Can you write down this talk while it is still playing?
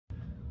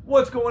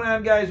What's going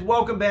on, guys?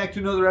 Welcome back to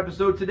another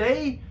episode.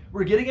 Today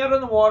we're getting out on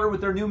the water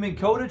with our new Minn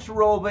Kota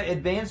Terrova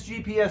advanced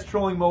GPS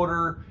trolling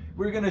motor.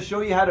 We're going to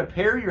show you how to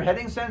pair your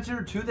heading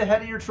sensor to the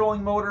head of your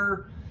trolling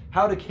motor,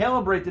 how to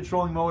calibrate the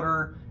trolling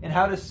motor, and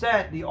how to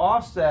set the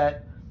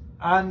offset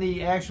on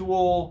the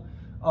actual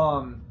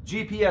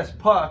GPS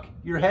puck,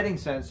 your heading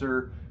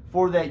sensor,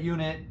 for that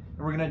unit. And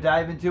we're going to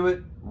dive into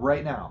it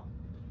right now.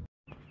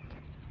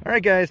 All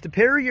right, guys, to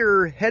pair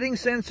your heading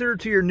sensor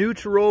to your new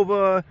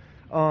Terrova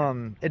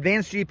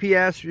advanced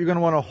GPS, you're going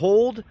to want to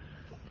hold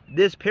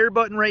this pair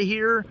button right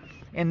here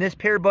and this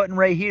pair button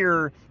right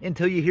here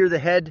until you hear the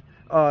head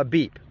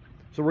beep.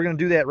 So we're going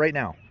to do that right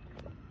now.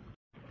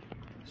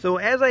 So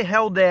as I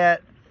held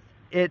that,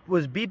 it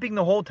was beeping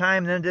the whole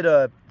time, then did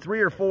a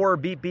 3 or 4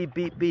 beep, beep,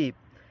 beep, beep.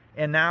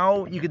 And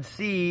now you can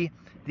see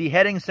the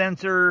heading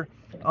sensor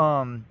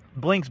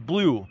blinks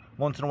blue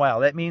once in a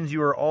while. That means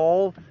you are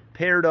all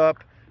paired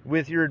up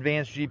with your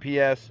advanced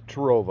GPS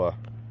Terrova.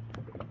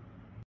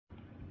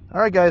 All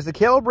right, guys, to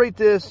calibrate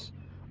this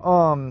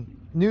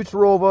new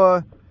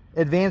Terrova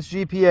advanced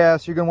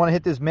GPS, you're going to want to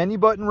hit this menu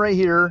button right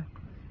here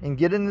and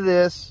get into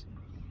this.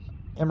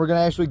 And we're going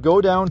to actually go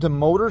down to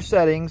motor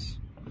settings,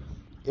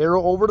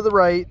 arrow over to the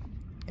right,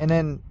 and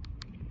then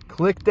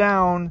click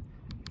down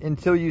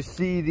until you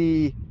see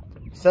the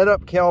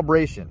setup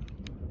calibration.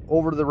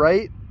 Over to the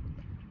right,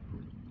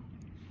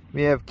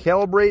 we have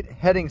calibrate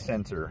heading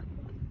sensor.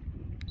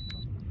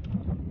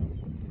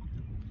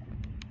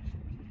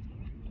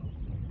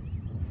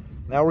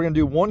 Now we're going to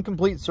do one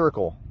complete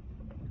circle.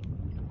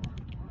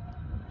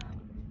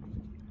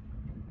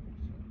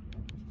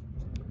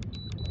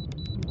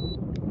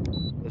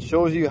 It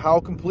shows you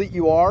how complete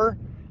you are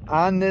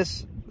on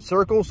this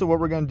circle. So what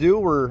we're going to do,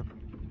 we're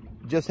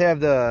just have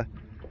the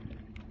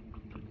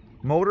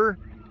motor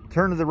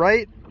turn to the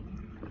right.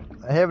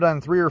 I have it on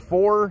 3 or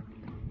 4.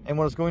 And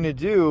what it's going to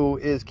do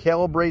is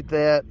calibrate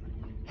that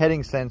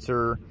heading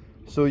sensor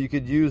so you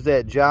could use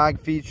that jog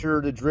feature,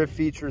 the drift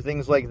feature,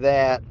 things like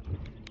that.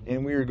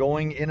 And we are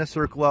going in a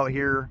circle out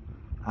here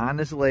on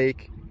this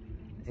lake,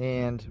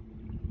 and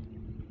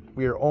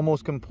we are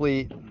almost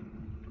complete.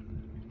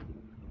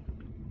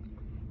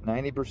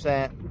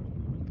 90%.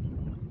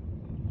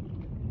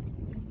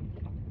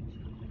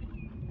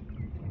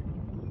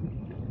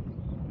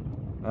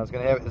 Now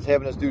it's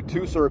having us do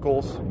 2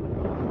 circles.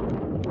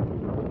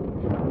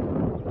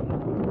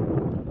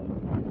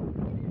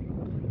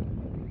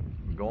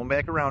 Going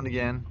back around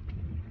again.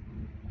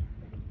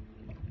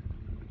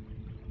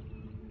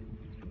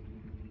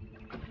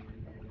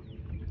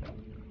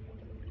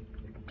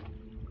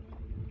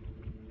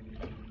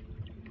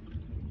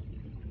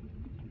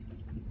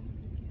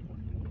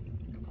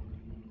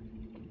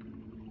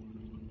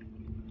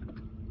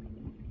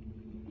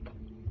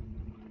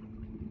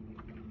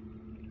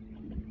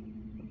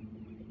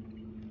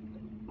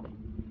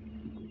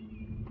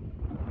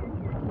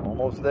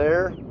 Almost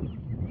there.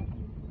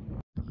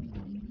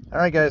 All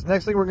right, guys,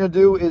 next thing we're going to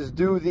do is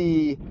do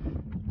the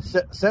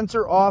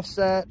sensor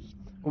offset.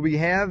 What we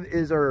have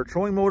is our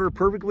trolling motor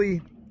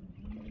perfectly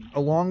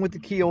along with the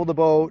keel of the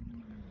boat,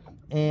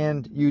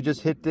 and you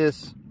just hit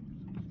this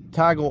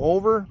toggle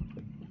over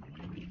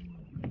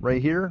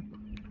right here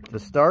to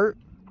start,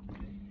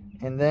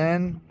 and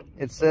then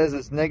it says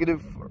it's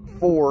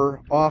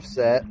 -4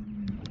 offset.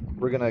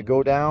 We're going to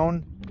go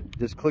down,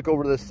 just click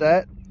over to the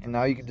set, and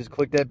now you can just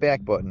click that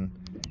back button,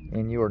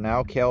 and you are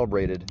now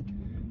calibrated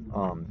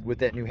with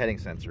that new heading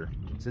sensor.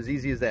 It's as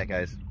easy as that,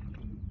 guys.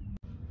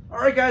 All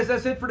right, guys,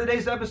 that's it for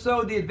today's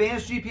episode. The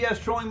advanced GPS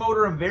trolling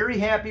motor, I'm very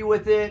happy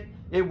with it.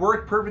 It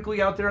worked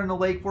perfectly out there on the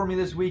lake for me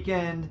this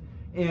weekend,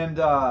 and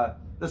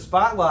the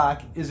spot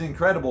lock is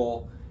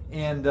incredible.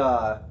 And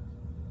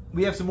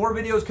we have some more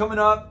videos coming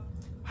up,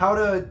 how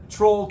to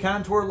troll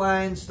contour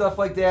lines, stuff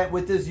like that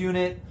with this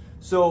unit.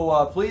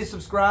 So please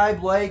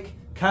subscribe, like,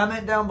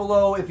 comment down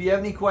below if you have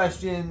any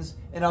questions,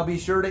 and I'll be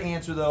sure to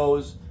answer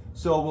those.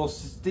 So we'll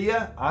see you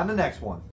on the next one.